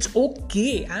that, it's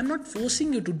okay. I'm not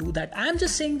forcing you to do that. I'm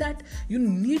just saying that you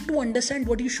need to understand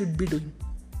what you should be doing.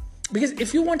 Because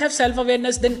if you won't have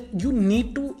self-awareness, then you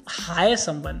need to hire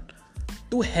someone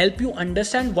to help you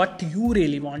understand what you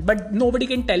really want. But nobody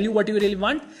can tell you what you really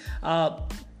want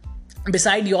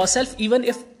beside yourself. Even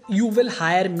if you will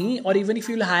hire me, or even if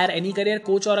you will hire any career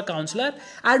coach or a counselor,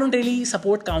 I don't really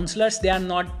support counselors. They are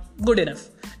not good enough.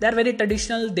 They are very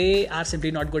traditional. They are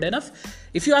simply not good enough.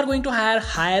 If you are going to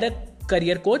hire a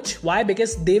career coach, why?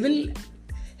 Because they will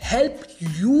help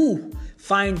you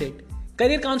find it.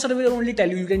 Career counselor will only tell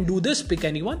you can do this, pick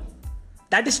anyone.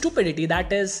 That is stupidity.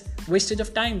 That is wastage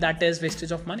of time. That is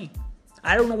wastage of money.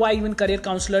 I don't know why even career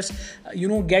counselors,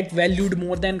 get valued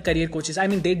more than career coaches. I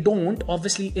mean, they don't.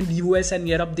 Obviously, in the US and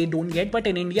Europe, they don't get. But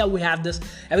in India, we have this.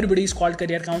 Everybody is called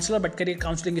career counselor. But career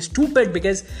counseling is stupid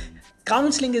because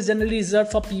counseling is generally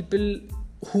reserved for people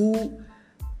who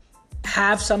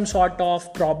have some sort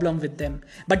of problem with them.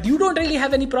 But you don't really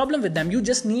have any problem with them. You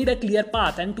just need a clear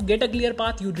path. And to get a clear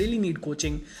path, you really need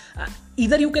coaching.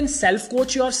 Either you can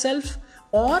self-coach yourself,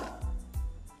 or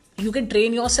you can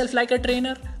train yourself like a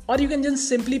trainer, or you can just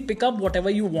simply pick up whatever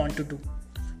you want to do,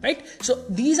 right? So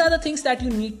these are the things that you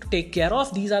need to take care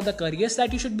of. These are the careers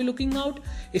that you should be looking out.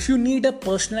 If you need a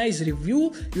personalized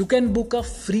review, you can book a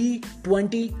free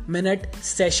 20-minute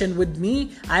session with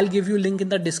me. I'll give you a link in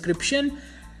the description,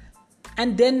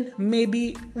 and then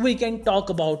maybe we can talk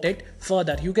about it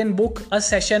further. You can book a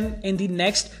session in the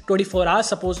next 24 hours.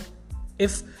 Suppose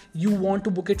if you want to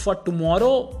book it for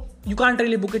tomorrow, you can't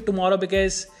really book it tomorrow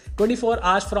because 24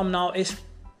 hours from now is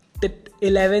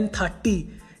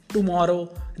 11:30 tomorrow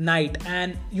night,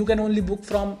 and you can only book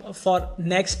for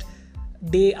next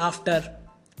day after.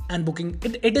 And booking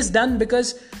it is done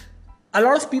because a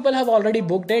lot of people have already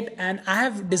booked it, and I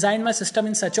have designed my system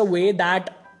in such a way that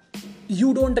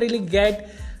you don't really get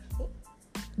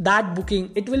that booking.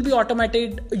 It will be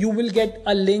automated. You will get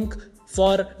a link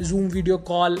for Zoom video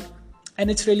call,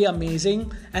 and it's really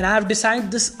amazing. And I have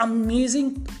designed this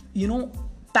amazing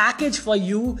package for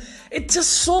you. It's just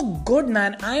so good,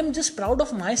 man. I am just proud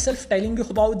of myself telling you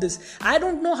about this. I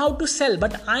don't know how to sell,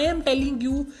 but I am telling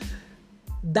you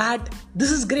that this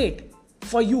is great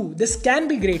for you. This can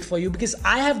be great for you because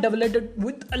I have developed it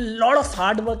with a lot of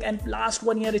hard work, and last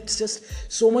 1 year it's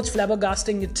just so much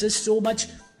flabbergasting. It's just so much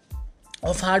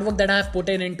of hard work that I have put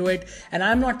into it, and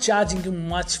I'm not charging you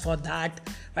much for that,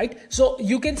 right? So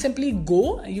you can simply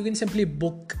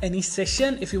book any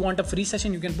session. If you want a free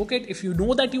session, you can book it. If you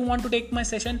know that you want to take my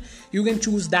session, you can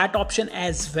choose that option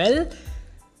as well.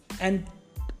 And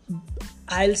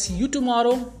I'll see you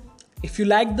tomorrow. If you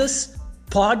like this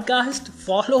podcast,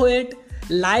 follow it,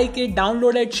 like it,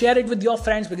 download it, share it with your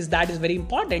friends, because that is very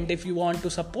important. If you want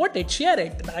to support it, share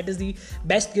it. That is the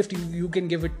best gift you can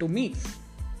give it to me.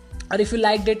 Or if you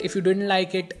liked it, if you didn't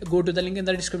like it, go to the link in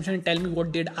the description and tell me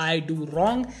what did I do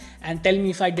wrong, and tell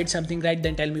me if I did something right,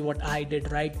 then tell me what I did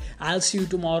right. I'll see you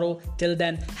tomorrow. Till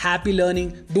then, happy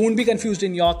learning. Don't be confused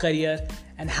in your career,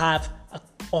 and have an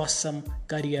awesome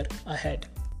career ahead.